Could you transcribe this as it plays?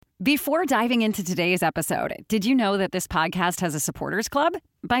Before diving into today's episode, did you know that this podcast has a supporters club?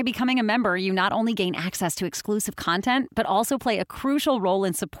 By becoming a member, you not only gain access to exclusive content, but also play a crucial role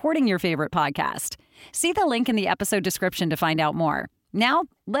in supporting your favorite podcast. See the link in the episode description to find out more. Now,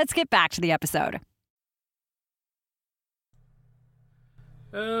 let's get back to the episode.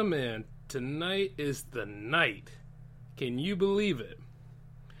 Oh man, tonight is the night. Can you believe it?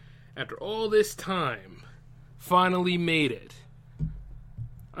 After all this time, finally made it.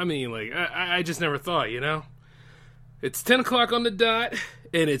 I mean, like, I just never thought, you know? It's 10 o'clock on the dot,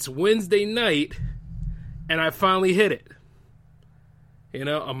 and it's Wednesday night, and I finally hit it. You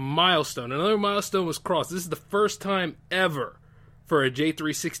know, a milestone. Another milestone was crossed. This is the first time ever for a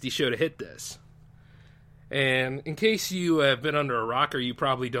J360 show to hit this. And in case you have been under a rock or you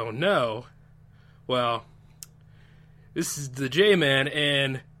probably don't know, well, this is the J-Man,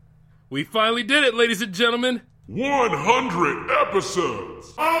 and we finally did it, ladies and gentlemen. 100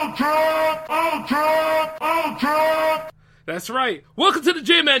 episodes! Ultra! That's right. Welcome to the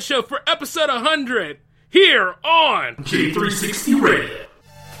J-Man Show for episode 100 here on J360 Radio.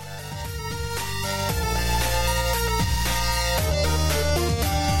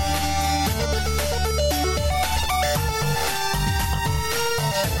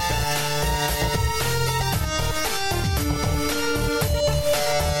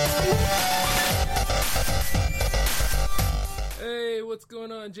 What's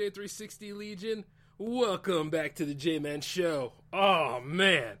going on, J360 Legion? Welcome back to the J-Man Show. Oh,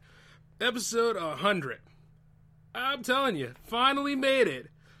 man. Episode 100. I'm telling you, finally made it.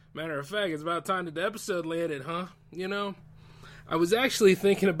 Matter of fact, it's about time that the episode landed, huh? You know, I was actually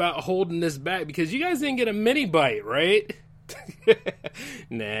thinking about holding this back because you guys didn't get a mini bite, right?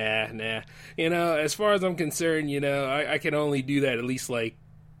 Nah. You know, as far as I'm concerned, you know, I can only do that at least, like,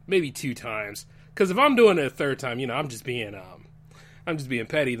 maybe 2 times. Because if I'm doing it a third time, you know, I'm just being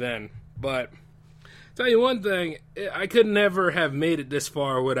petty then. But tell you one thing, I could never have made it this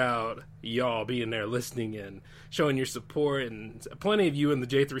far without y'all being there listening and showing your support. And plenty of you in the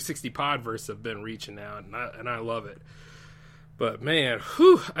J360 Podverse have been reaching out, and I love it. But man,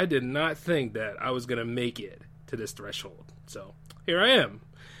 I did not think that I was going to make it to this threshold. So here I am.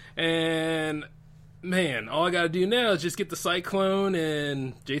 And man, all I got to do now is just get the Cyclone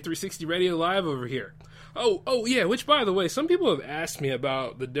and J360 Radio Live over here. Oh, yeah, which, by the way, some people have asked me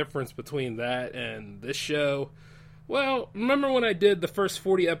about the difference between that and this show. Well, remember when I did the first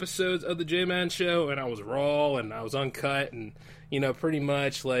 40 episodes of the J-Man Show, and I was raw, and I was uncut, and, you know, pretty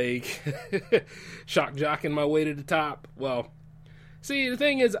much, like, shock-jocking my way to the top? Well, see, the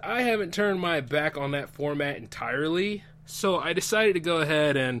thing is, I haven't turned my back on that format entirely, so I decided to go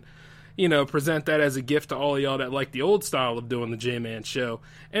ahead and, you know, present that as a gift to all of y'all that like the old style of doing the J-Man Show.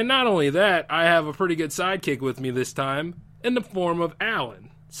 And not only that, I have a pretty good sidekick with me this time in the form of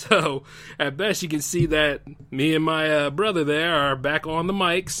Alan. So, at best, you can see that me and my brother there are back on the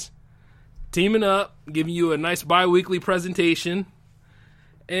mics, teaming up, giving you a nice bi-weekly presentation.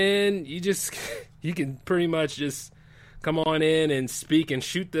 And you can pretty much just come on in and speak and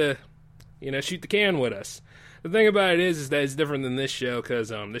shoot the can with us. The thing about it is that it's different than this show because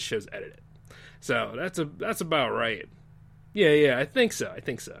this show's edited. So that's about right. Yeah, I think so.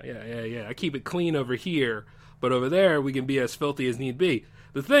 Yeah. I keep it clean over here, but over there we can be as filthy as need be.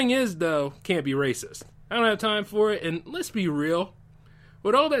 The thing is, though, can't be racist. I don't have time for it, and let's be real.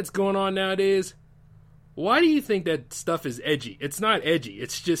 With all that's going on nowadays, why do you think that stuff is edgy? It's not edgy.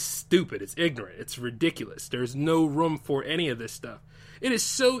 It's just stupid. It's ignorant. It's ridiculous. There's no room for any of this stuff. It is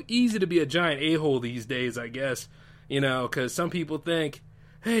so easy to be a giant a-hole these days, I guess, you know, because some people think,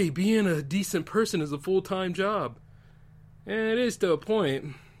 hey, being a decent person is a full-time job. And it is to a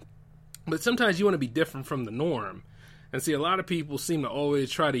point, but sometimes you want to be different from the norm. And see, a lot of people seem to always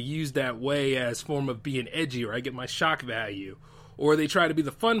try to use that way as form of being edgy, or I get my shock value. Or they try to be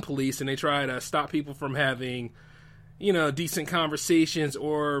the fun police and they try to stop people from having, you know, decent conversations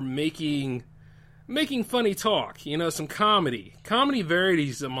or making funny talk, you know, some comedy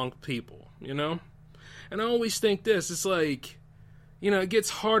varieties among people, you know. And I always think this, it's like, you know, it gets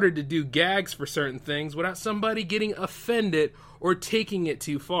harder to do gags for certain things without somebody getting offended or taking it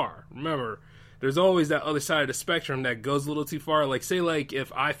too far. Remember, there's always that other side of the spectrum that goes a little too far. Like, say, like,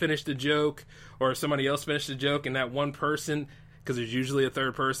 if I finished a joke or if somebody else finished a joke and that one person, because there's usually a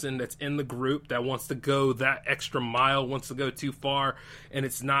third person that's in the group that wants to go that extra mile, wants to go too far, and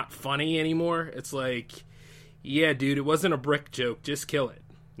it's not funny anymore. It's like, yeah, dude, it wasn't a brick joke. Just kill it,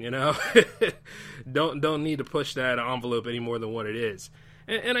 you know? Don't need to push that envelope any more than what it is.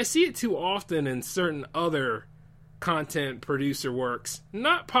 And I see it too often in certain other content producer works.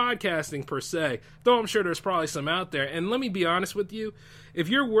 Not podcasting per se, though I'm sure there's probably some out there. And let me be honest with you, if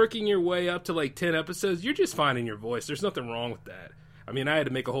you're working your way up to like 10 episodes, you're just finding your voice. There's nothing wrong with that. I mean, I had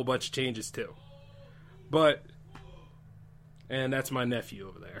to make a whole bunch of changes too. But, and that's my nephew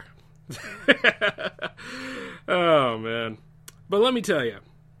over there. Oh, man. But let me tell you,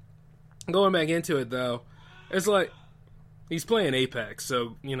 going back into it though, it's like, he's playing Apex,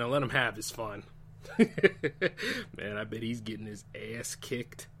 so, you know, let him have his fun. Man, I bet he's getting his ass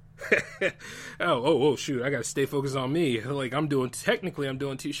kicked. oh, shoot, I gotta stay focused on me. Like, I'm doing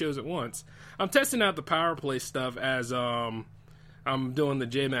 2 shows at once. I'm testing out the power play stuff as, I'm doing the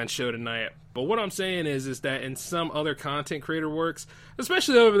J-Man show tonight. But what I'm saying is that in some other content creator works,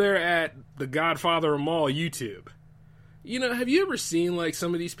 especially over there at the Godfather of them all, YouTube. You know, have you ever seen, like,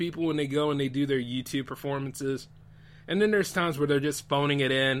 some of these people when they go and they do their YouTube performances? And then there's times where they're just phoning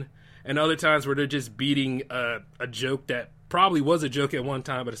it in, and other times where they're just beating a joke that probably was a joke at one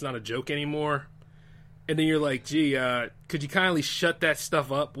time, but it's not a joke anymore. And then you're like, gee, could you kindly shut that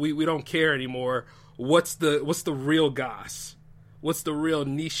stuff up? We don't care anymore. What's the real goss? What's the real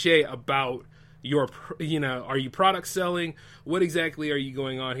niche about your, you know, are you product selling? What exactly are you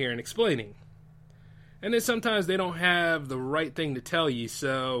going on here and explaining? And then sometimes they don't have the right thing to tell you,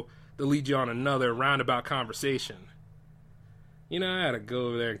 so they'll lead you on another roundabout conversation. You know, I had to go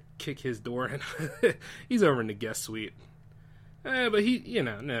over there and kick his door in. He's over in the guest suite. But he, you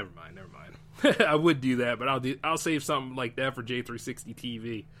know, never mind. I would do that, but I'll save something like that for J360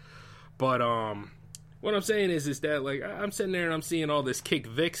 TV. But, what I'm saying is that, like, I'm sitting there and I'm seeing all this Kick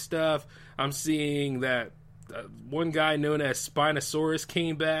Vic stuff. I'm seeing that one guy known as Spinosaurus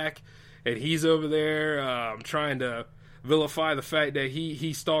came back, and he's over there trying to vilify the fact that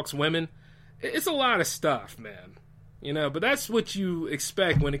he stalks women. It's a lot of stuff, man. You know, but that's what you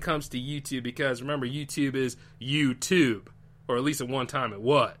expect when it comes to YouTube, because remember, YouTube is YouTube, or at least at one time it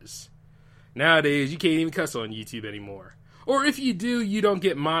was. Nowadays, you can't even cuss on YouTube anymore. Or if you do, you don't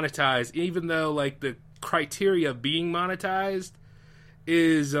get monetized, even though, like, the criteria of being monetized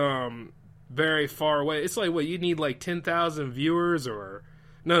is very far away. It's like, what, you need like 10,000 viewers or...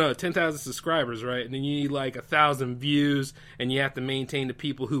 No, 10,000 subscribers, right? And then you need like 1,000 views, and you have to maintain the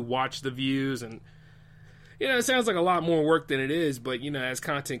people who watch the views, and... You know, it sounds like a lot more work than it is, but, you know, as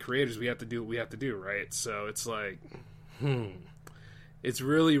content creators, we have to do what we have to do, right? So it's like, it's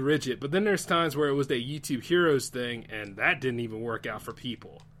really rigid. But then there's times where it was that YouTube Heroes thing, and that didn't even work out for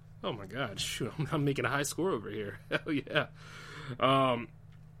people. Oh, my God. Shoot, I'm making a high score over here. Hell yeah.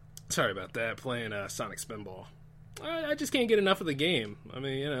 Sorry about that, playing Sonic Spinball. I just can't get enough of the game. I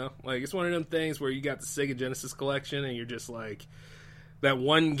mean, you know, like, it's one of them things where you got the Sega Genesis collection, and you're just like... That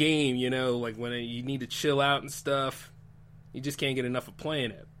one game, you know, like when you need to chill out and stuff, you just can't get enough of playing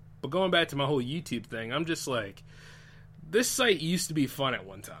it. But going back to my whole YouTube thing, I'm just like, this site used to be fun at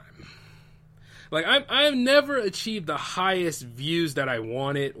one time. Like, I've never achieved the highest views that I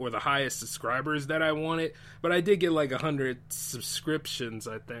wanted or the highest subscribers that I wanted, but I did get like 100 subscriptions,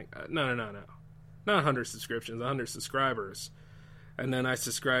 I think. No. Not 100 subscriptions, 100 subscribers. And then I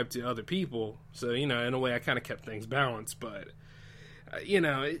subscribed to other people. So, you know, in a way I kind of kept things balanced, but... You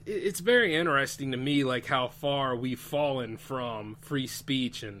know, it's very interesting to me, like, how far we've fallen from free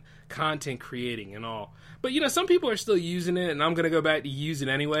speech and content creating and all. But, you know, some people are still using it, and I'm going to go back to use it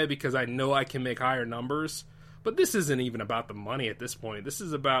anyway because I know I can make higher numbers. But this isn't even about the money at this point. This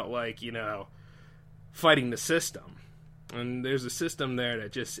is about, like, you know, fighting the system. And there's a system there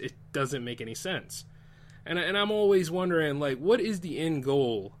that just, it doesn't make any sense. And I'm always wondering, like, what is the end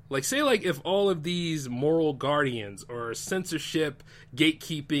goal? Like, say, like, if all of these moral guardians or censorship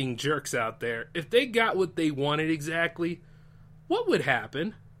gatekeeping jerks out there, if they got what they wanted exactly, what would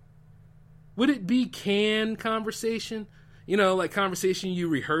happen? Would it be canned conversation? You know, like conversation you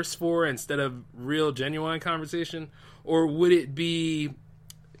rehearse for instead of real, genuine conversation? Or would it be...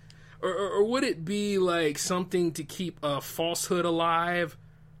 Or would it be, like, something to keep a falsehood alive?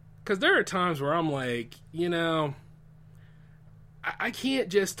 Because there are times where I'm like, you know, I can't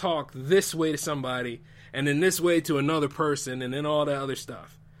just talk this way to somebody and then this way to another person and then all that other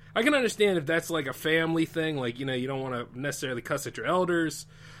stuff. I can understand if that's like a family thing, like, you know, you don't want to necessarily cuss at your elders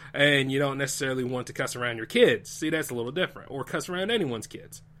and you don't necessarily want to cuss around your kids. See, that's a little different. Or cuss around anyone's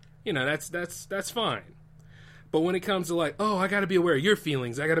kids. You know, that's fine. But when it comes to like, oh, I got to be aware of your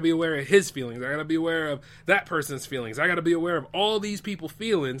feelings. I got to be aware of his feelings. I got to be aware of that person's feelings. I got to be aware of all these people's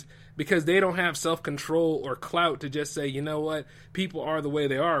feelings because they don't have self-control or clout to just say, you know what, people are the way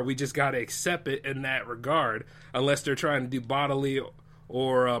they are. We just got to accept it in that regard unless they're trying to do bodily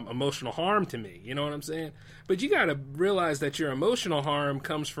or emotional harm to me. You know what I'm saying? But you got to realize that your emotional harm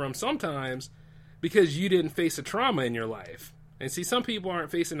comes from sometimes because you didn't face a trauma in your life. And see, some people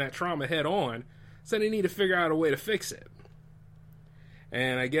aren't facing that trauma head on, so they need to figure out a way to fix it.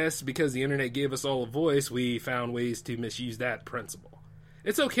 And I guess because the internet gave us all a voice, we found ways to misuse that principle.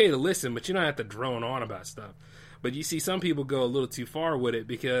 It's okay to listen, but you don't have to drone on about stuff. But you see, some people go a little too far with it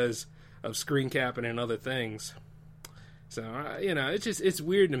because of screen capping and other things. So, it's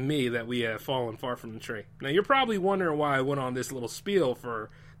weird to me that we have fallen far from the tree. Now, you're probably wondering why I went on this little spiel for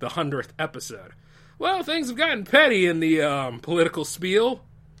the 100th episode. Well, things have gotten petty in the political spiel,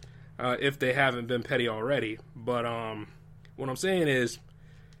 if they haven't been petty already. But what I'm saying is,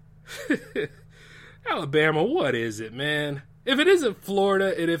 Alabama, what is it, man? If it isn't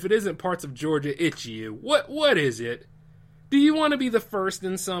Florida, and if it isn't parts of Georgia, it's you. What is it? Do you want to be the first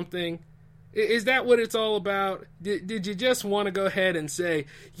in something? Is that what it's all about? Did you just want to go ahead and say,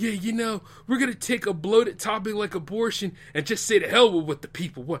 yeah, we're going to take a bloated topic like abortion and just say to hell with what the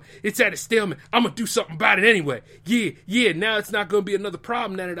people want. It's at a stalemate. I'm going to do something about it anyway. Yeah, now it's not going to be another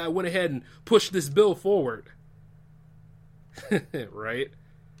problem now that I went ahead and pushed this bill forward. Right?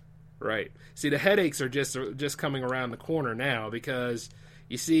 See, the headaches are just coming around the corner now because,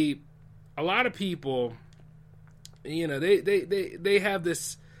 you see, a lot of people, they have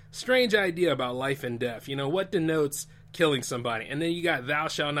this strange idea about life and death. What denotes killing somebody? And then you got thou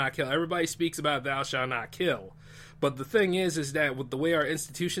shalt not kill. Everybody speaks about thou shalt not kill. But the thing is that with the way our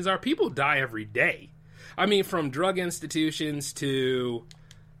institutions are, people die every day. I mean, from drug institutions to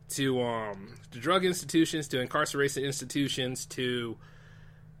drug institutions to incarceration institutions to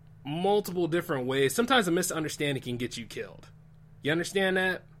multiple different ways. Sometimes a misunderstanding can get you killed. You understand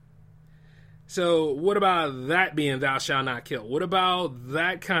that? So what about that being thou shalt not kill? What about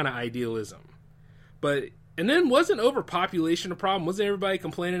that kind of idealism? And then wasn't overpopulation a problem? Wasn't everybody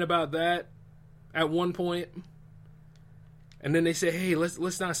complaining about that at one point? And then they say, hey,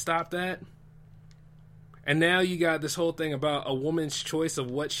 let's not stop that. And now you got this whole thing about a woman's choice of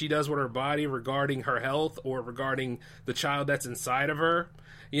what she does with her body regarding her health or regarding the child that's inside of her.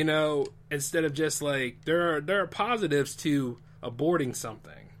 Instead of just like, there are positives to aborting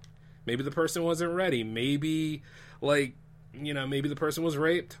something. Maybe the person wasn't ready. Maybe, maybe the person was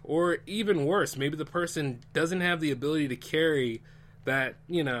raped. Or even worse, maybe the person doesn't have the ability to carry that,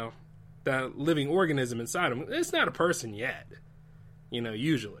 that living organism inside them. It's not a person yet,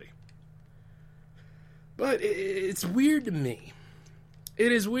 usually. But it's weird to me.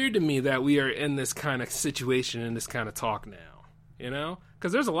 It is weird to me that we are in this kind of situation and this kind of talk now,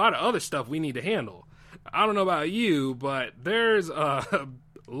 Because there's a lot of other stuff we need to handle. I don't know about you, but there's a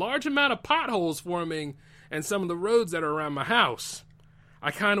large amount of potholes forming in some of the roads that are around my house. I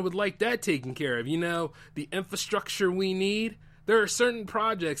kind of would like that taken care of. The infrastructure we need. There are certain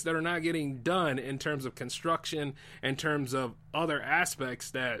projects that are not getting done in terms of construction, in terms of other aspects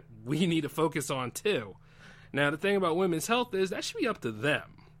that we need to focus on too. Now, the thing about women's health is that should be up to them.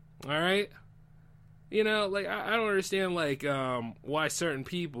 All right? I don't understand, why certain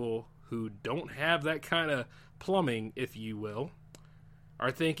people who don't have that kind of plumbing, if you will,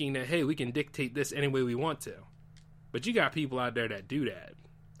 are thinking that, hey, we can dictate this any way we want to. But you got people out there that do that.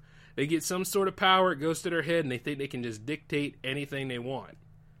 They get some sort of power, it goes to their head, and they think they can just dictate anything they want.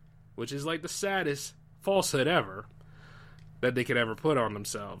 Which is like the saddest falsehood ever that they could ever put on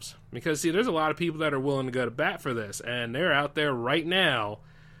themselves. Because, see, there's a lot of people that are willing to go to bat for this, and they're out there right now.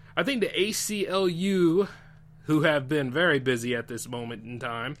 I think the ACLU, who have been very busy at this moment in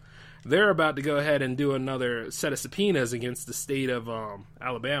time, they're about to go ahead and do another set of subpoenas against the state of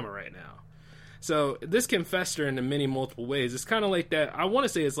Alabama right now. So this can fester into many multiple ways. It's kind of like that. I want to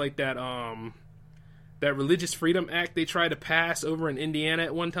say it's like that that Religious Freedom Act they tried to pass over in Indiana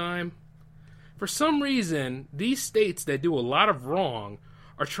at one time. For some reason, these states that do a lot of wrong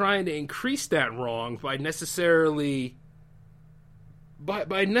are trying to increase that wrong by necessarily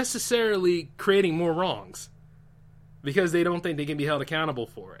creating more wrongs because they don't think they can be held accountable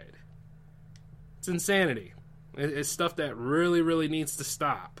for it. It's insanity. It's stuff that really, really needs to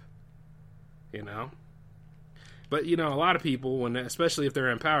stop. But, a lot of people, especially if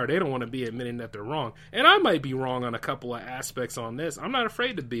they're in power, they don't want to be admitting that they're wrong. And I might be wrong on a couple of aspects on this. I'm not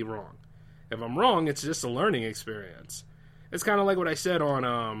afraid to be wrong. If I'm wrong, it's just a learning experience. It's kind of like what I said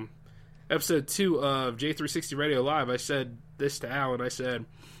on episode 2 of J360 Radio Live. I said this to Alan. I said,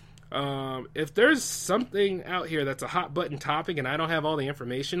 if there's something out here that's a hot button topic and I don't have all the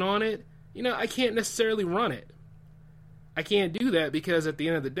information on it, I can't necessarily run it. I can't do that because at the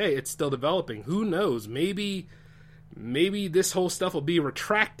end of the day, it's still developing. Who knows? Maybe this whole stuff will be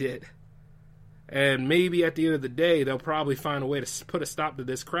retracted, and maybe at the end of the day, they'll probably find a way to put a stop to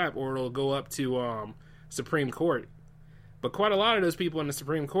this crap, or it'll go up to Supreme Court. But quite a lot of those people in the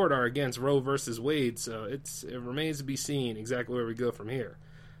Supreme Court are against Roe versus Wade, so it remains to be seen exactly where we go from here.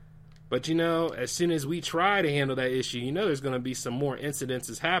 But, as soon as we try to handle that issue, there's going to be some more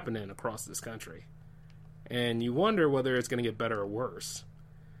incidences happening across this country. And you wonder whether it's going to get better or worse.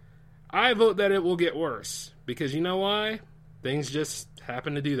 I vote that it will get worse, because you know why? Things just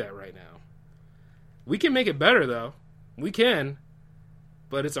happen to do that right now. We can make it better, though. We can.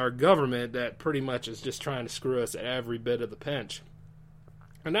 But it's our government that pretty much is just trying to screw us at every bit of the pinch.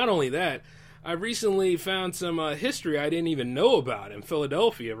 And not only that, I recently found some history I didn't even know about in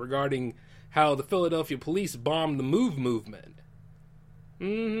Philadelphia regarding how the Philadelphia police bombed the MOVE movement.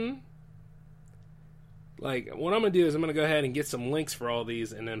 Like, what I'm going to do is I'm going to go ahead and get some links for all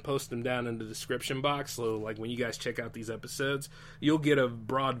these and then post them down in the description box. So, like, when you guys check out these episodes, you'll get a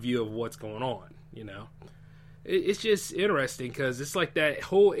broad view of what's going on, It's just interesting because it's like that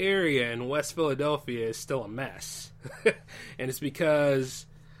whole area in West Philadelphia is still a mess. And it's because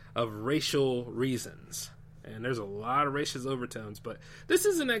of racial reasons. And there's a lot of racist overtones. But this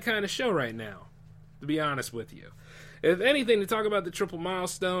isn't that kind of show right now, to be honest with you. If anything, to talk about the triple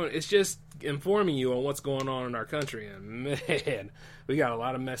milestone, it's just informing you on what's going on in our country. And man, we got a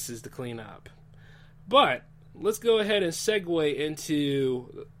lot of messes to clean up. But let's go ahead and segue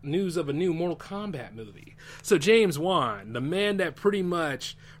into news of a new Mortal Kombat movie. So James Wan, the man that pretty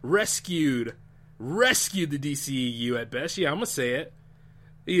much rescued the DCEU at best. Yeah, I'm going to say it.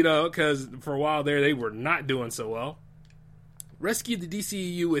 Because for a while there, they were not doing so well. Rescued the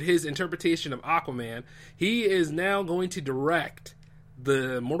DCEU with his interpretation of Aquaman. He is now going to direct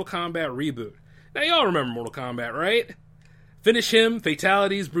the Mortal Kombat reboot. Now, y'all remember Mortal Kombat, right? Finish him,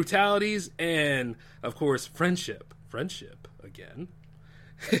 fatalities, brutalities, and, of course, friendship. Friendship, again.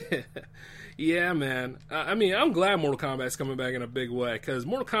 Yeah, man. I'm glad Mortal Kombat's coming back in a big way, because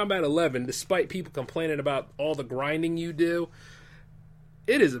Mortal Kombat 11, despite people complaining about all the grinding you do,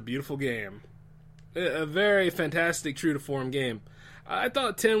 it is a beautiful game. A very fantastic, true-to-form game. I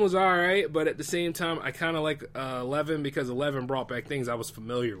thought 10 was alright, but at the same time, I kind of like 11 because 11 brought back things I was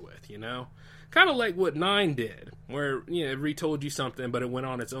familiar with, Kind of like what 9 did, where, it retold you something, but it went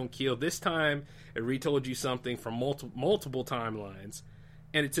on its own keel. This time, it retold you something from multiple timelines,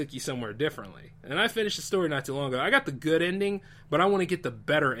 and it took you somewhere differently. And I finished the story not too long ago. I got the good ending, but I want to get the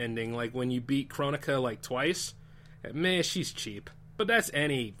better ending, like when you beat Kronika, like, twice. Man, she's cheap. But that's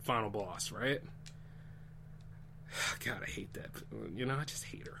any final boss, right? God, I hate that. I just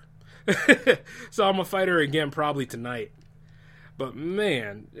hate her. So I'm going to fight her again probably tonight. But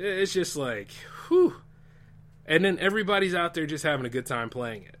man, it's just like, whew. And then everybody's out there just having a good time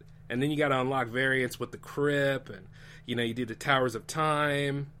playing it. And then you got to unlock variants with the Crypt, and, you do the Towers of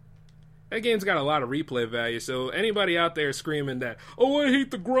Time. That game's got a lot of replay value, so anybody out there screaming that, oh, I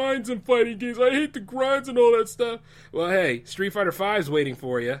hate the grinds in fighting games, I hate the grinds and all that stuff. Well, hey, Street Fighter V's waiting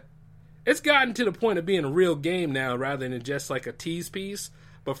for you. It's gotten to the point of being a real game now rather than just like a tease piece.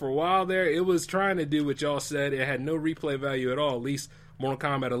 But for a while there, it was trying to do what y'all said. It had no replay value at all. At least Mortal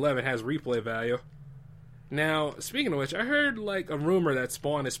Kombat 11 has replay value. Now, speaking of which, I heard like a rumor that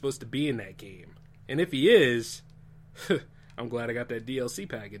Spawn is supposed to be in that game. And if he is, I'm glad I got that DLC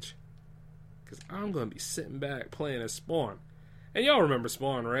package. Because I'm going to be sitting back playing as Spawn. And y'all remember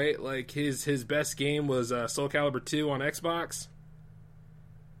Spawn, right? Like his best game was Soul Calibur 2 on Xbox.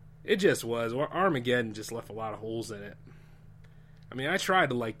 It just was. Armageddon just left a lot of holes in it. I tried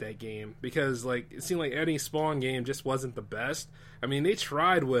to like that game because it seemed like any Spawn game just wasn't the best. They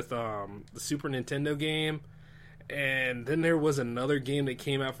tried with the Super Nintendo game, and then there was another game that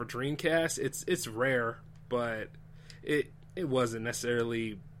came out for Dreamcast. It's rare, but it wasn't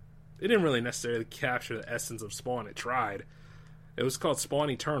necessarily. It didn't really necessarily capture the essence of Spawn. It tried. It was called Spawn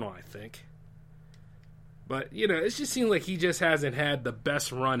Eternal, I think. But, it just seems like he just hasn't had the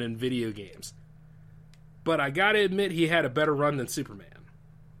best run in video games. But I gotta admit, he had a better run than Superman.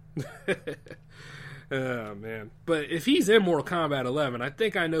 Oh, man. But if he's in Mortal Kombat 11, I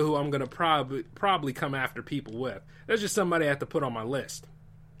think I know who I'm gonna probably come after people with. That's just somebody I have to put on my list.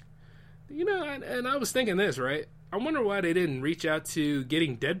 And I was thinking this, right? I wonder why they didn't reach out to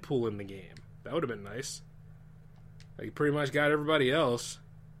getting Deadpool in the game. That would have been nice. Like, pretty much got everybody else.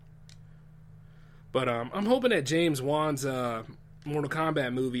 But I'm hoping that James Wan's Mortal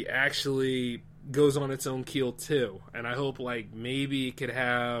Kombat movie actually goes on its own keel too. And I hope maybe it could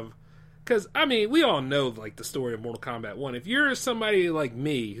have, because we all know the story of Mortal Kombat 1. If you're somebody like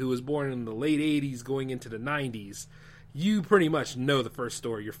me who was born in the late 80s going into the 90s, you pretty much know the first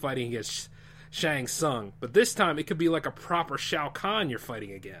story. You're fighting against Shang Tsung. But this time it could be like a proper Shao Kahn you're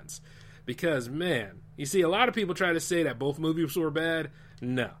fighting against. Because, man, you see, a lot of people try to say that both movies were bad.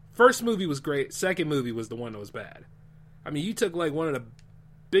 No. First movie was great. Second movie was the one that was bad. I mean, you took like one of the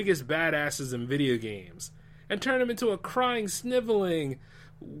biggest badasses in video games and turned him into a crying, sniveling,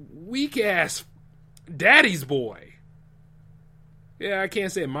 weak-ass daddy's boy. Yeah, I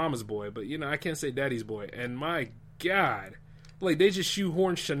can't say mama's boy, but, you know, I can't say daddy's boy. And my God, like, they just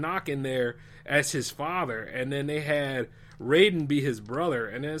shoehorned Shinnok in there as his father, and then they had Raiden be his brother,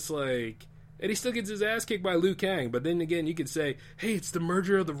 and it's like, and he still gets his ass kicked by Liu Kang. But then again, you could say, hey, it's the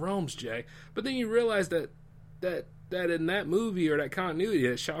merger of the realms, Jay. But then you realize that in that movie or that continuity,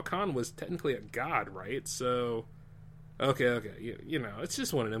 that Shao Kahn was technically a god, right? So, okay, you know, it's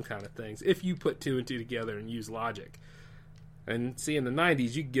just one of them kind of things. If you put two and two together and use logic. And see, in the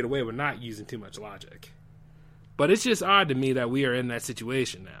 90s, you could get away with not using too much logic. But it's just odd to me that we are in that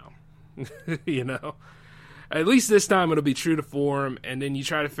situation now. You know? At least this time it'll be true to form, and then you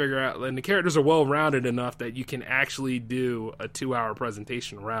try to figure out, and the characters are well-rounded enough that you can actually do a 2-hour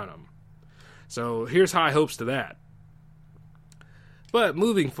presentation around them. So here's high hopes to that. But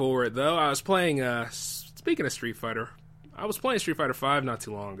moving forward, though, I was playing, speaking of Street Fighter, I was playing Street Fighter V not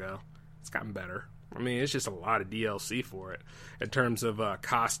too long ago. It's gotten better. I mean, it's just a lot of DLC for it in terms of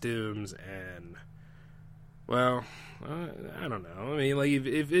costumes and, well, I don't know. I mean, like,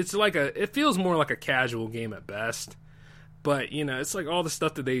 if it's like it feels more like a casual game at best. But, you know, it's like all the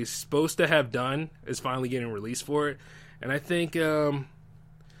stuff that they're supposed to have done is finally getting released for it. And I think the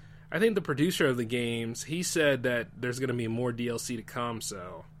producer of the games, he said that there's going to be more DLC to come,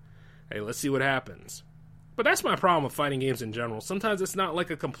 so, hey, let's see what happens. But that's my problem with fighting games in general. Sometimes it's not like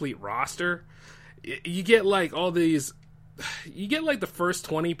a complete roster. You get like all these, you get like the first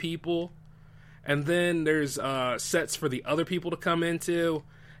 20 people, and then there's sets for the other people to come into,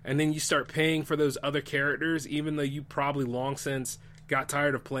 and then you start paying for those other characters, even though you probably long since got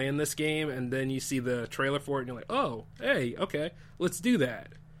tired of playing this game, and then you see the trailer for it, and you're like, oh, hey, okay, let's do that.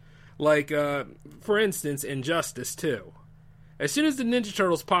 Like, for instance, Injustice 2. As soon as the Ninja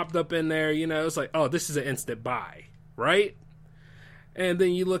Turtles popped up in there, you know, it's like, oh, this is an instant buy, right? And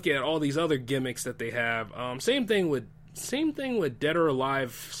then you look at all these other gimmicks that they have. Same thing with Dead or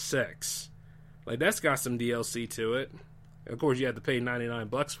Alive 6. Like, that's got some DLC to it. Of course, you have to pay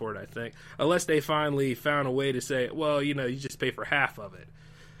 $99 for it, I think. Unless they finally found a way to say, well, you know, you just pay for half of it.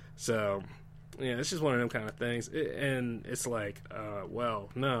 So, yeah, it's just one of them kind of things. And it's like, well,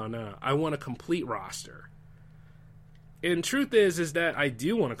 no. I want a complete roster. And truth is that I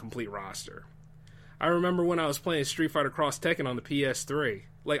do want a complete roster. I remember when I was playing Street Fighter Cross Tekken on the PS3.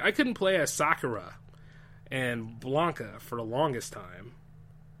 Like, I couldn't play as Sakura and Blanca for the longest time.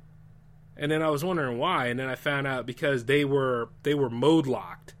 And then I was wondering why, and then I found out because they were mode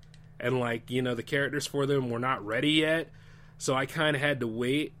locked. And, like, you know, the characters for them were not ready yet. So I kind of had to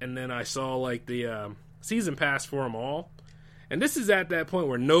wait, and then I saw, like, the season pass for them all. And this is at that point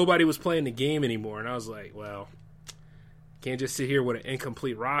where nobody was playing the game anymore. And I was like, well, can't just sit here with an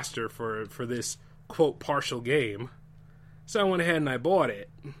incomplete roster for this, quote, partial game. So I went ahead and I bought it.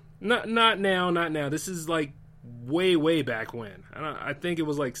 Not now. This is like way back when. I think it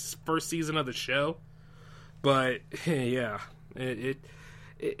was like first season of the show. But yeah,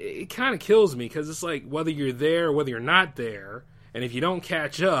 it kind of kills me because it's like whether you're there or whether you're not there, and if you don't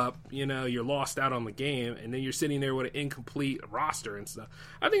catch up, you know, you're lost out on the game, and then you're sitting there with an incomplete roster and stuff.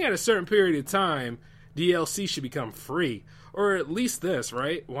 I think at a certain period of time, DLC should become free, or at least this,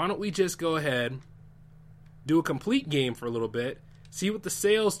 right? Why don't we just go ahead, do a complete game for a little bit, see what the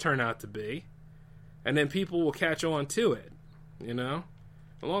sales turn out to be, and then people will catch on to it. You know,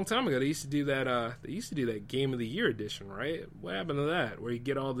 a long time ago they used to do that. They used to do that Game of the Year edition, right? What happened to that? Where you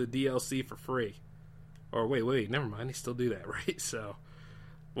get all the DLC for free? Or wait, never mind. They still do that, right? So,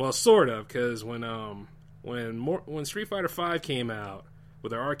 well, sort of, because when Street Fighter V came out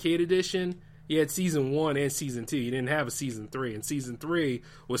with their arcade edition, you had Season 1 and Season 2. You didn't have a Season 3. And Season 3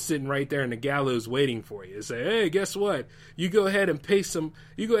 was sitting right there in the gallows waiting for you. To say, hey, guess what? You go ahead and pay that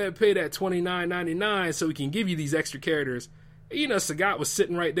 $29.99 so we can give you these extra characters. You know, Sagat was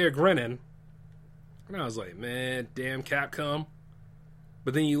sitting right there grinning. And I was like, man, damn Capcom.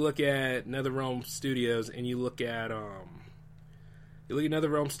 But then you look at NetherRealm Studios and you look at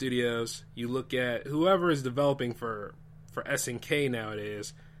NetherRealm Studios, you look at whoever is developing for SNK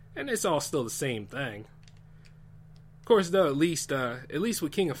nowadays, and it's all still the same thing. Of course, though, at least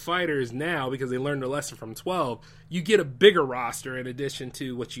with King of Fighters now, because they learned a lesson from 12, you get a bigger roster in addition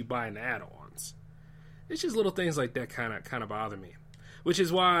to what you buy in add-ons. It's just little things like that kind of bother me. Which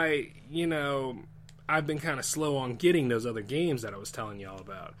is why, you know, I've been kind of slow on getting those other games that I was telling y'all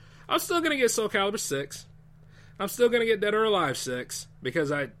about. I'm still going to get Soul Calibur 6. I'm still going to get Dead or Alive 6,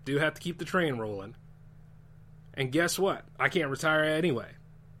 because I do have to keep the train rolling. And guess what? I can't retire anyway.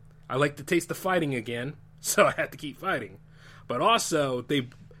 I like to taste the fighting again. so I had to keep fighting. But also,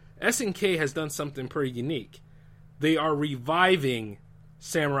 SNK has done something pretty unique. They are reviving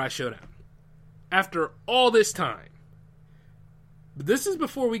Samurai Showdown after all this time. But this is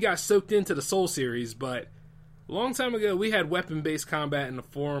before we got soaked into the Soul series, but a long time ago we had weapon-based combat in the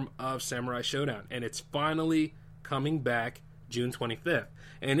form of Samurai Showdown, and it's finally coming back June 25th.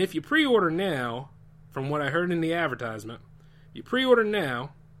 And if you pre-order now, from what I heard in the advertisement, you pre-order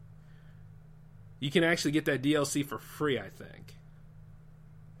now, you can actually get that DLC for free, I think.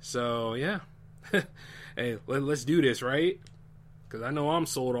 So, yeah. Hey, let's do this, right? Because I know I'm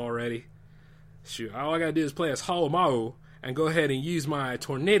sold already. Shoot, all I gotta do is play as Holomaru and go ahead and use my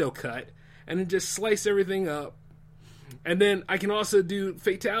tornado cut and then just slice everything up. And then I can also do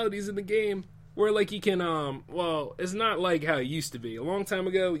fatalities in the game where, like, you can, well, it's not like how it used to be. A long time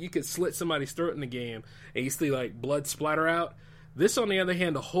ago, you could slit somebody's throat in the game and you see, like, blood splatter out. This, on the other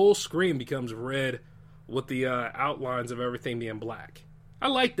hand, the whole screen becomes red with the outlines of everything being black. I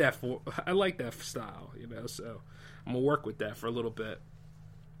like that style, you know, so I'm going to work with that for a little bit.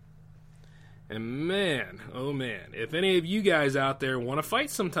 And man, oh man, if any of you guys out there want to fight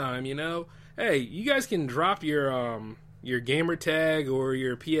sometime, you know, hey, you guys can drop your gamer tag or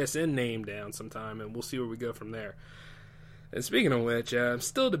your PSN name down sometime, and we'll see where we go from there. And speaking of which, I'm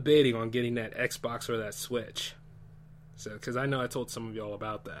still debating on getting that Xbox or that Switch. So, because I know I told some of y'all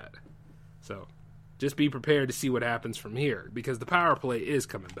about that. So, just be prepared to see what happens from here, because the Power Play is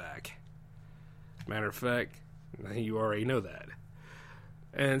coming back. Matter of fact, you already know that.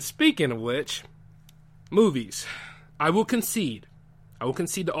 And speaking of which, movies. I will concede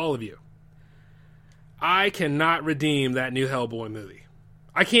to all of you. I cannot redeem that new Hellboy movie.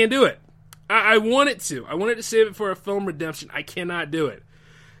 I can't do it. I wanted to. I wanted to save it for a film redemption. I cannot do it.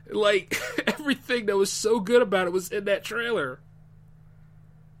 Like, everything that was so good about it was in that trailer.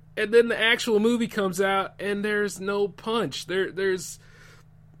 And then the actual movie comes out, and there's no punch. There's,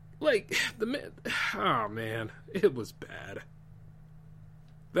 like, oh man, it was bad.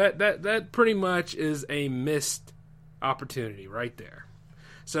 That pretty much is a missed opportunity right there.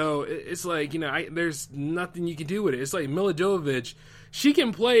 So it's like, you know, there's nothing you can do with it. It's like Mila Jovovich, she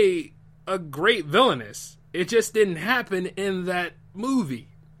can play a great villainess. It just didn't happen in that movie.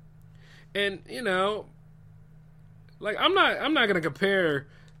 And, you know, like, I'm not going to compare,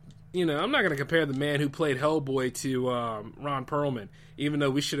 you know, I'm not going to compare the man who played Hellboy to Ron Perlman, even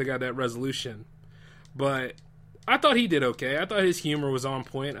though we should have got that resolution. But I thought he did okay. I thought his humor was on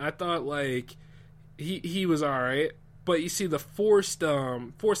point. I thought, like, he was all right. But you see, the forced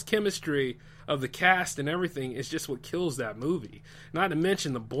chemistry of the cast and everything is just what kills that movie. Not to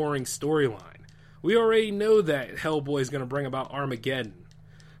mention the boring storyline. We already know that Hellboy is going to bring about Armageddon.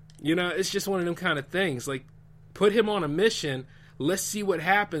 You know, it's just one of them kind of things. Like, put him on a mission, let's see what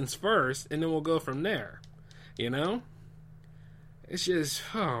happens first, and then we'll go from there. You know? It's just,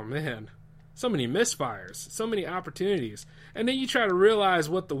 oh man. So many misfires, so many opportunities. And then you try to realize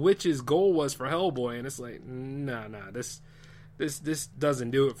what the witch's goal was for Hellboy, and it's like, nah, this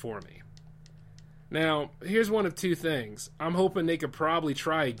doesn't do it for me. Now, here's one of two things. I'm hoping they could probably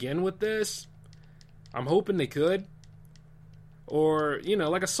try again with this. I'm hoping they could. Or, you know,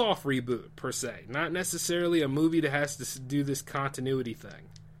 like a soft reboot, per se. Not necessarily a movie that has to do this continuity thing,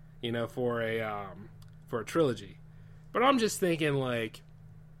 you know, for a trilogy. But I'm just thinking, like,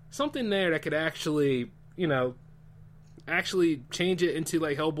 something there that could actually, you know, actually change it into,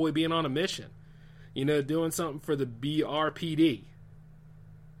 like, Hellboy being on a mission. You know, doing something for the BRPD.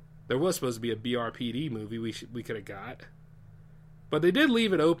 There was supposed to be a BRPD movie we could have got. But they did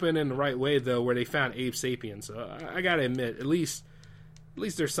leave it open in the right way, though, where they found Abe Sapien. So I gotta admit, at least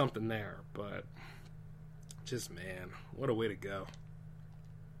there's something there. But just, man, what a way to go.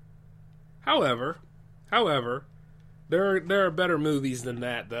 However, there are better movies than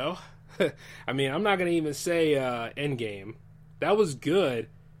that, though. I mean, I'm not gonna even say Endgame. That was good,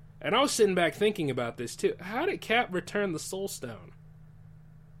 and I was sitting back thinking about this too. How did Cap return the Soul Stone?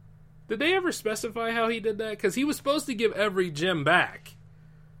 Did they ever specify how he did that? Because he was supposed to give every gem back.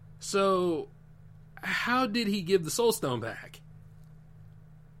 So, how did he give the Soul Stone back?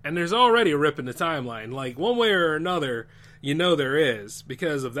 And there's already a rip in the timeline. Like, one way or another, you know there is.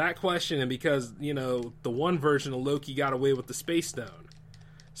 Because of that question and because, you know, the one version of Loki got away with the Space Stone.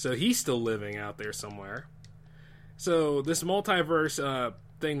 So he's still living out there somewhere. So, this multiverse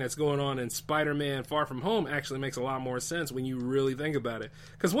thing that's going on in Spider-Man Far From Home actually makes a lot more sense when you really think about it.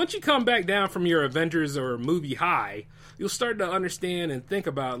 Because once you come back down from your Avengers or movie high, you'll start to understand and think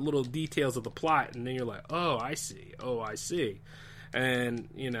about little details of the plot, and then you're like, oh, I see. And,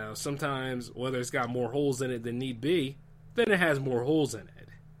 you know, sometimes, whether it's got more holes in it than need be, then it has more holes in it.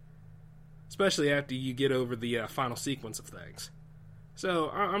 especially after you get over the final sequence of things. So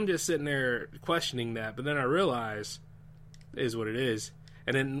I'm just sitting there questioning that, but then I realize it is what it is.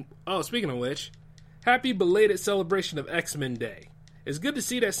 And then, speaking of which, happy belated celebration of X-Men Day. It's good to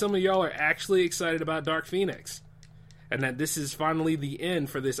see that some of y'all are actually excited about Dark Phoenix, and that this is finally the end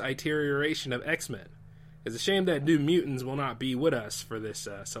for this iteration of X-Men. It's a shame that New Mutants will not be with us for this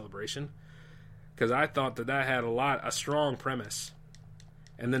celebration, because I thought that had a strong premise.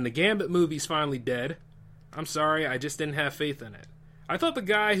 And then the Gambit movie's finally dead. I'm sorry, I just didn't have faith in it. I thought the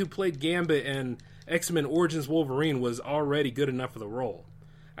guy who played Gambit in X-Men Origins Wolverine was already good enough for the role.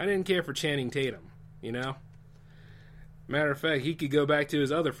 I didn't care for Channing Tatum, you know? Matter of fact, he could go back to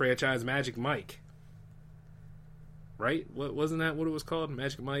his other franchise, Magic Mike. Right? Wasn't that what it was called?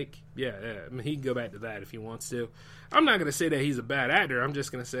 Magic Mike? Yeah. I mean, he can go back to that if he wants to. I'm not going to say that he's a bad actor. I'm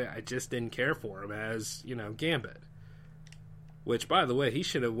just going to say I just didn't care for him as, Gambit. Which, by the way, he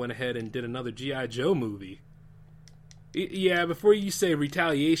should have went ahead and did another G.I. Joe movie. Yeah, before you say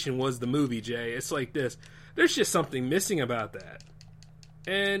Retaliation was the movie, Jay, it's like this. There's just something missing about that.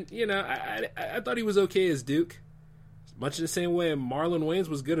 And, I thought he was okay as Duke. Much in the same way Marlon Wayans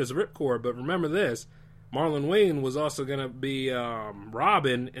was good as Ripcord, but remember this. Marlon Wayne was also going to be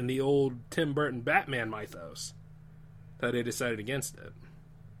Robin in the old Tim Burton Batman mythos. So they decided against it.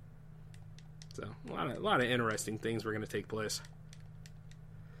 So, a lot of interesting things were going to take place.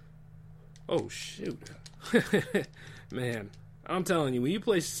 Oh, shoot. Man, I'm telling you, when you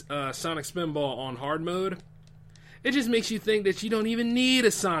play Sonic Spinball on hard mode, it just makes you think that you don't even need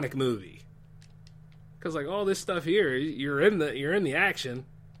a Sonic movie. Because, like, all this stuff here, you're in the action.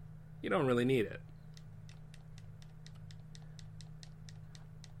 You don't really need it.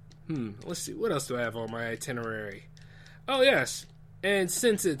 Let's see. What else do I have on my itinerary? Oh, yes. And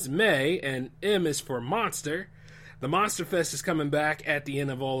since it's May, and M is for Monster, the Monster Fest is coming back at the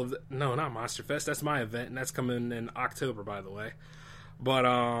end of all of the... No, not Monster Fest. That's my event, and that's coming in October, by the way. But,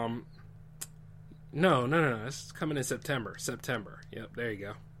 No. It's coming in September. Yep, there you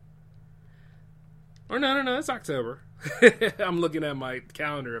go. Or no. It's October. I'm looking at my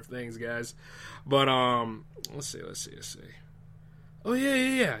calendar of things, guys. But, let's see. Oh,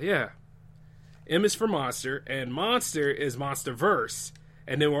 yeah. M is for Monster, and Monster is Monsterverse.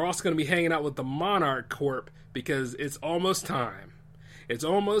 And then we're also going to be hanging out with the Monarch Corp because it's almost time. It's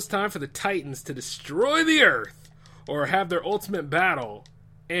almost time for the Titans to destroy the Earth or have their ultimate battle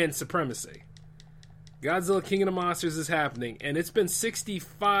and supremacy. Godzilla King of the Monsters is happening, and it's been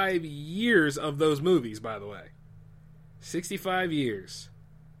 65 years of those movies, by the way. 65 years.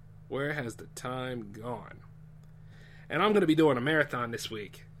 Where has the time gone? And I'm going to be doing a marathon this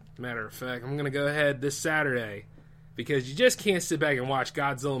week. Matter of fact, I'm going to go ahead this Saturday because you just can't sit back and watch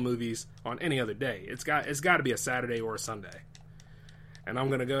Godzilla movies on any other day. It's got to be a Saturday or a Sunday. And I'm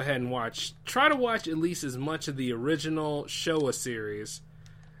going to go ahead and try to watch at least as much of the original Showa series.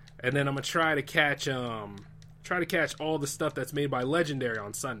 And then I'm going to try to catch all the stuff that's made by Legendary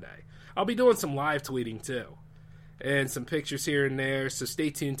on Sunday. I'll be doing some live tweeting too. And some pictures here and there, so stay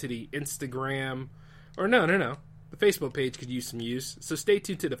tuned to the Instagram. Or no. The Facebook page could use some use. So stay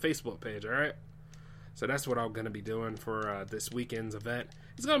tuned to the Facebook page, alright? So that's what I'm going to be doing for this weekend's event.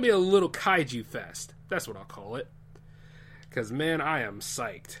 It's going to be a little kaiju fest. That's what I'll call it. Because, man, I am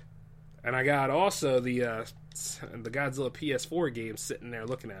psyched. And I got also the Godzilla PS4 game sitting there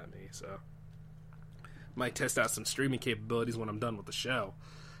looking at me. So might test out some streaming capabilities when I'm done with the show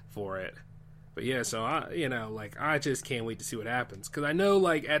for it. But yeah, so I just can't wait to see what happens. Because I know,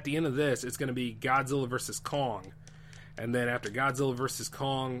 like, at the end of this, it's going to be Godzilla versus Kong. And then after Godzilla versus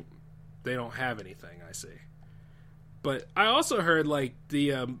Kong, they don't have anything, I see. But I also heard, like,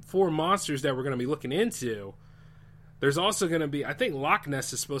 the 4 monsters that we're going to be looking into, there's also going to be, I think Loch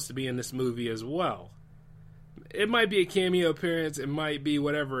Ness is supposed to be in this movie as well. It might be a cameo appearance, it might be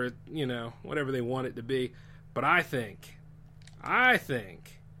whatever, whatever they want it to be. But I think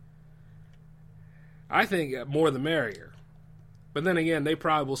more the merrier. But then again, they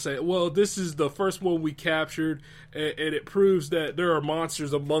probably will say, well, this is the first one we captured, and it proves that there are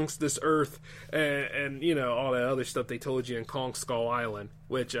monsters amongst this earth, and all that other stuff they told you in Kong Skull Island.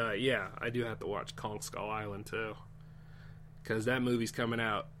 Which, I do have to watch Kong Skull Island, too. Because that movie's coming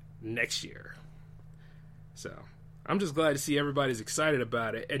out next year. So, I'm just glad to see everybody's excited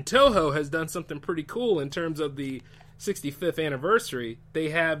about it. And Toho has done something pretty cool in terms of the 65th anniversary.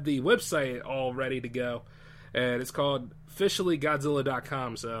 They have the website all ready to go. And it's called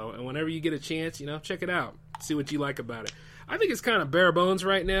officiallygodzilla.com. So, and whenever you get a chance, check it out. See what you like about it. I think it's kind of bare bones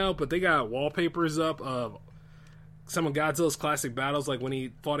right now, but they got wallpapers up of some of Godzilla's classic battles, like when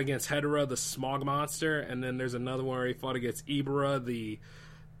he fought against Hedorah, the smog monster, and then there's another one where he fought against Ibra, the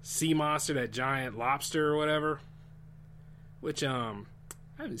sea monster, that giant lobster or whatever. Which, I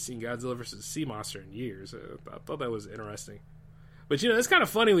haven't seen Godzilla versus sea monster in years. I thought that was interesting. But, it's kind of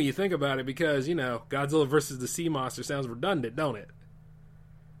funny when you think about it because, Godzilla versus the sea monster sounds redundant, don't it?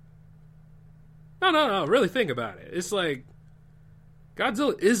 No, really think about it. It's like,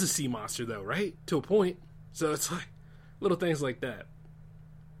 Godzilla is a sea monster, though, right? To a point. So it's like, little things like that.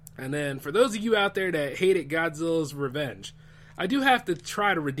 And then, for those of you out there that hated Godzilla's Revenge, I do have to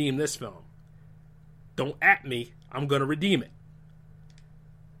try to redeem this film. Don't at me. I'm going to redeem it.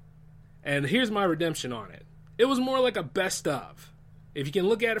 And here's my redemption on it. It was more like a best of. If you can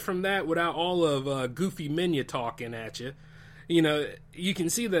look at it from that without all of Goofy Minya talking at you, you can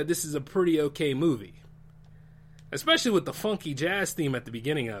see that this is a pretty okay movie. Especially with the funky jazz theme at the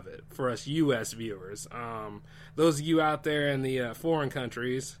beginning of it for us U.S. viewers. Those of you out there in the foreign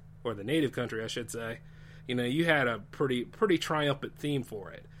countries, or the native country, I should say, you had a pretty triumphant theme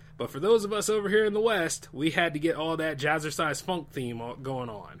for it. But for those of us over here in the West, we had to get all that jazzercise funk theme going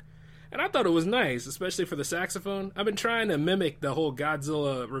on. And I thought it was nice, especially for the saxophone. I've been trying to mimic the whole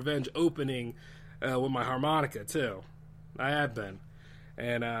Godzilla Revenge opening with my harmonica, too. I have been.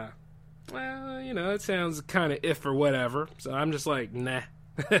 And, it sounds kind of if or whatever. So I'm just like, nah.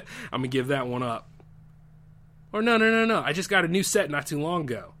 I'm going to give that one up. Or no. I just got a new set not too long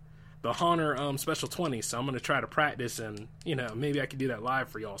ago. The Honor Special 20. So I'm going to try to practice and, maybe I could do that live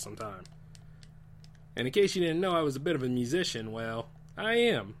for y'all sometime. And in case you didn't know I was a bit of a musician, well, I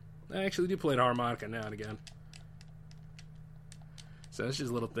am. I actually do play the harmonica now and again. So it's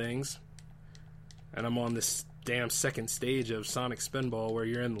just little things. And I'm on this damn second stage of Sonic Spinball where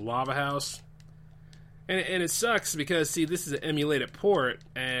you're in the lava house. And it sucks because, see, this is an emulated port,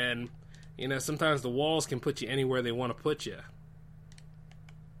 and, sometimes the walls can put you anywhere they want to put you.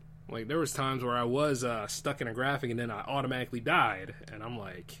 Like, there was times where I was stuck in a graphic and then I automatically died, and I'm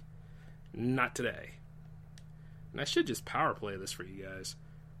like, not today. And I should just power play this for you guys.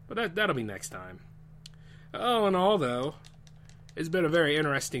 But that'll be next time. Oh, and all, though, it's been a very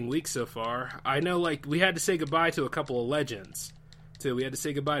interesting week so far. I know, we had to say goodbye to a couple of legends, too. We had to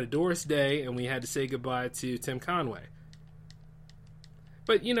say goodbye to Doris Day, and we had to say goodbye to Tim Conway.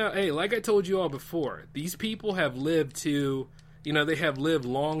 But, hey, like I told you all before, these people have lived to, they have lived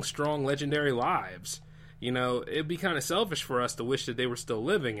long, strong, legendary lives. It'd be kind of selfish for us to wish that they were still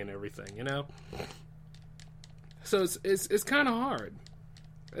living and everything, So it's kind of hard.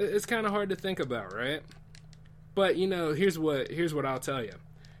 It's kind of hard to think about, right? But, here's what I'll tell you.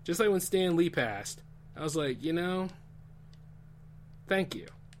 Just like when Stan Lee passed, I was like, thank you.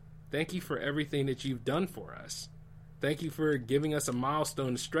 Thank you for everything that you've done for us. Thank you for giving us a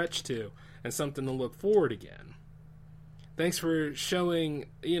milestone to stretch to and something to look forward again. Thanks for showing,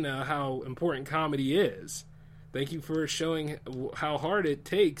 how important comedy is. Thank you for showing how hard it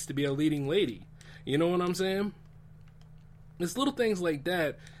takes to be a leading lady. You know what I'm saying? It's little things like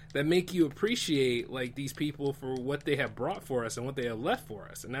that make you appreciate, these people for what they have brought for us and what they have left for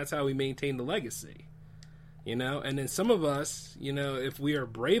us. And that's how we maintain the legacy. And then some of us, if we are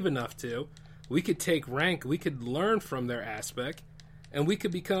brave enough to, we could take rank, we could learn from their aspect, and we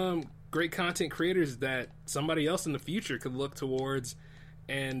could become great content creators that somebody else in the future could look towards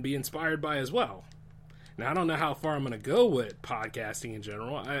and be inspired by as well. Now, I don't know how far I'm going to go with podcasting in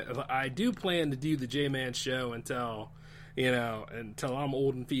general. I do plan to do the J-Man show until I'm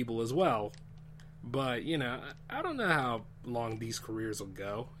old and feeble as well. But, I don't know how long these careers will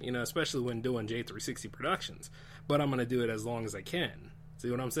go, especially when doing J360 Productions. But I'm going to do it as long as I can. See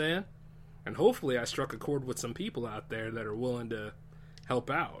what I'm saying? And hopefully I struck a chord with some people out there that are willing to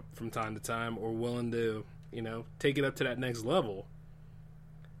help out from time to time, or willing to, take it up to that next level,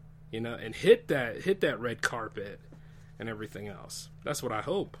 and hit that red carpet and everything else. That's what I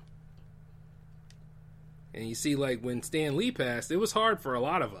hope. And you see, when Stan Lee passed, it was hard for a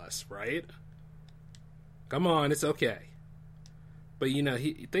lot of us, right? Come on, it's okay. But,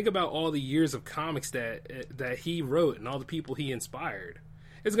 think about all the years of comics that he wrote and all the people he inspired.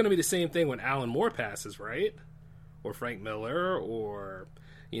 It's going to be the same thing when Alan Moore passes, right? Or Frank Miller, or,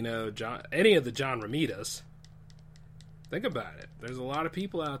 any of the John Romitas. Think about it. There's a lot of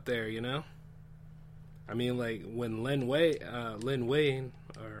people out there, I mean, when Lin Wayne,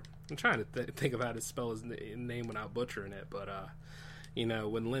 or I'm trying to think of how to spell his name without butchering it, but,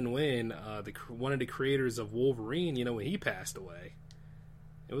 when Lin Wayne, one of the creators of Wolverine, when he passed away,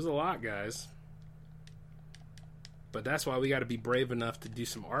 it was a lot, guys. But that's why we got to be brave enough to do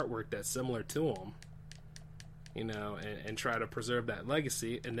some artwork that's similar to him, and try to preserve that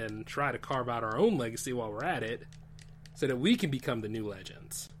legacy, and then try to carve out our own legacy while we're at it, so that we can become the new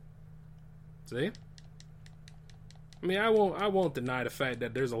legends. See? I mean, I won't deny the fact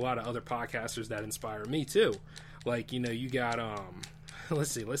that there's a lot of other podcasters that inspire me too. Like, you got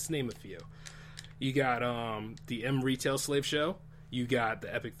let's name a few. You got the M Retail Slave Show. You got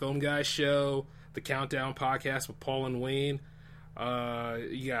the Epic Film Guys Show, the Countdown Podcast with Paul and Wayne.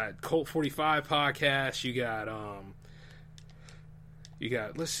 You got Colt 45 Podcast. You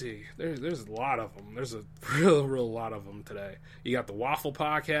got let's see, there's a lot of them. There's a real lot of them today. You got the Waffle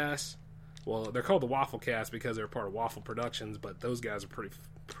Podcast. Well, they're called the Waffle Cast because they're part of Waffle Productions, but those guys are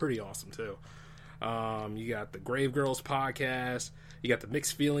pretty awesome too. You got the Grave Girls Podcast. You got the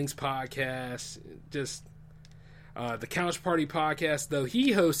Mixed Feelings Podcast. Just the Couch Party Podcast, though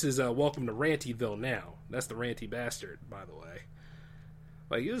he hosts is Welcome to Rantyville now. That's the Ranty Bastard, by the way.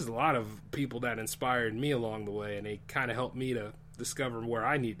 Like, there's a lot of people that inspired me along the way, and they kind of helped me to discover where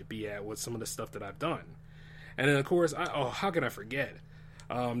I need to be at with some of the stuff that I've done. And then, of course, how can I forget?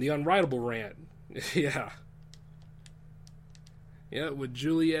 The Unwritable Rant. Yeah, with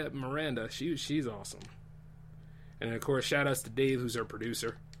Juliet Miranda. She's awesome. And, of course, shout-outs to Dave, who's our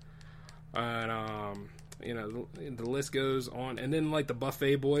producer. And, the list goes on. And then, like, the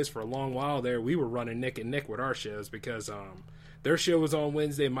Buffet Boys, for a long while there, we were running Nick and Nick with our shows because their show was on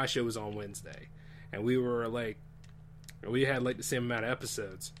Wednesday, my show was on Wednesday. And we were, like, we had, like, the same amount of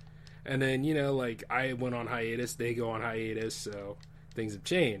episodes. And then, like, I went on hiatus, they go on hiatus, so things have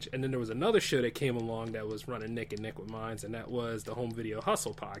changed. And then there was another show that came along that was running Nick and Nick with Minds, and that was the Home Video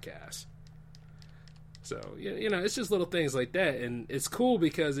Hustle Podcast. So, it's just little things like that, and it's cool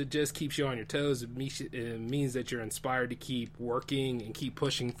because it just keeps you on your toes. It means that you're inspired to keep working and keep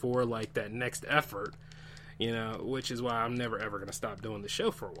pushing for, like, that next effort, which is why I'm never, ever going to stop doing the show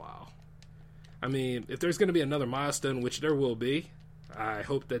for a while. I mean, if there's going to be another milestone, which there will be, I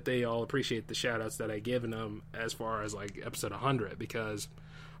hope that they all appreciate the shout-outs that I've given them as far as, like, episode 100, because...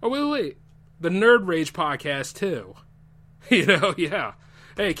 Oh, wait. The Nerd Rage Podcast, too. Yeah.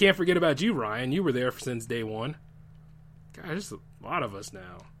 Hey, can't forget about you, Ryan. You were there since day one. God, there's a lot of us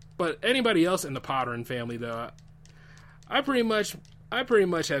now. But anybody else in the Potterin family, though, I pretty much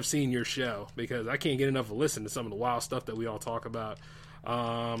have seen your show, because I can't get enough to listen to some of the wild stuff that we all talk about.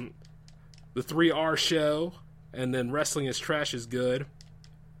 The 3R show, and then Wrestling is Trash is good.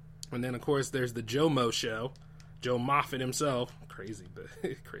 And then, of course, there's the Joe Mo show. Joe Moffat himself. Crazy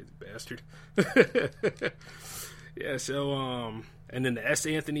bastard. Yeah, so, and then the S.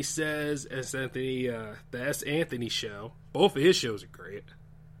 Anthony Says, the S. Anthony Show. Both of his shows are great.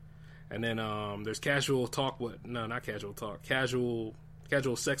 And then, there's Casual Talk with, no, not Casual Talk, Casual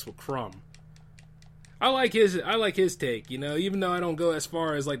Sex with Crumb. I like his take, even though I don't go as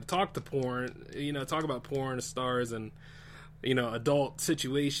far as, like, to talk to porn, talk about porn stars and, adult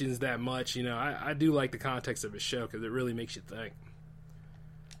situations that much, I do like the context of his show because it really makes you think.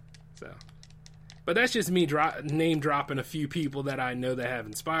 So, but that's just me name dropping a few people that I know that have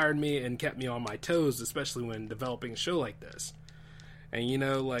inspired me and kept me on my toes, especially when developing a show like this. And,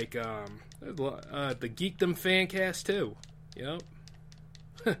 like, the Geekdom Fancast, too. Yep.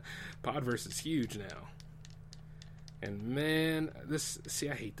 Podverse is huge now. And man, I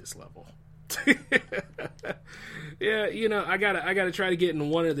hate this level. Yeah, I gotta try to get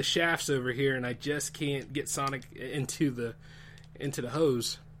in one of the shafts over here, and I just can't get Sonic into the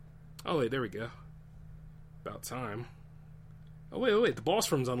hose. Oh wait, there we go. About time. Oh wait, the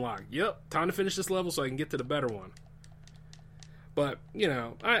boss room's unlocked. Yep, time to finish this level so I can get to the better one. But,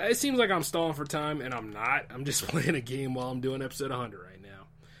 it seems like I'm stalling for time, and I'm not. I'm just playing a game while I'm doing episode 100 right now.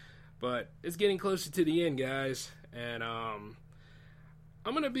 But it's getting closer to the end, guys. And I'm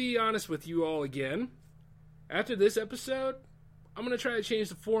going to be honest with you all again. After this episode, I'm going to try to change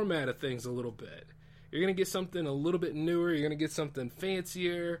the format of things a little bit. You're going to get something a little bit newer. You're going to get something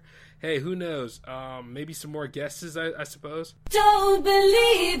fancier. Hey, who knows? Maybe some more guesses, I suppose. Don't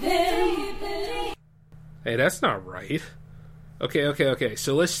believe him. Hey, that's not right. Okay.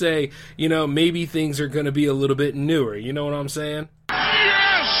 So let's say, maybe things are going to be a little bit newer. You know what I'm saying?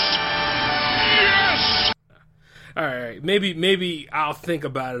 Yes! All right. Maybe I'll think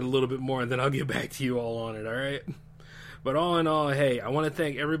about it a little bit more, and then I'll get back to you all on it, all right? But all in all, hey, I want to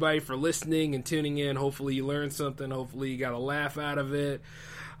thank everybody for listening and tuning in. Hopefully you learned something. Hopefully you got a laugh out of it.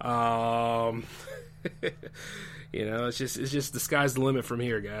 It's just the sky's the limit from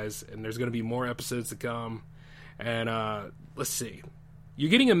here, guys. And there's going to be more episodes to come. And let's see. You're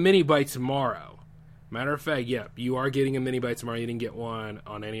getting a mini bite tomorrow. Matter of fact, yeah, you are getting a mini bite tomorrow. You didn't get one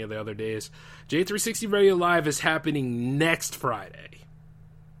on any of the other days. J360 Radio Live is happening next Friday.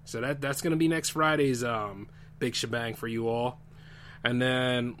 So that's going to be next Friday's big shebang for you all. And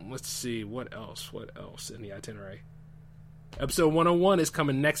then, let's see, what else in the itinerary? Episode 101 is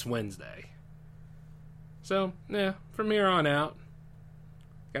coming next Wednesday. So, yeah, from here on out,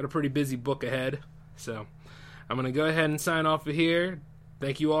 got a pretty busy book ahead. So, I'm going to go ahead and sign off of here.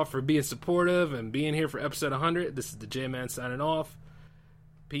 Thank you all for being supportive and being here for episode 100. This is the J-Man signing off.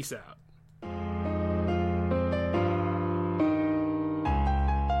 Peace out.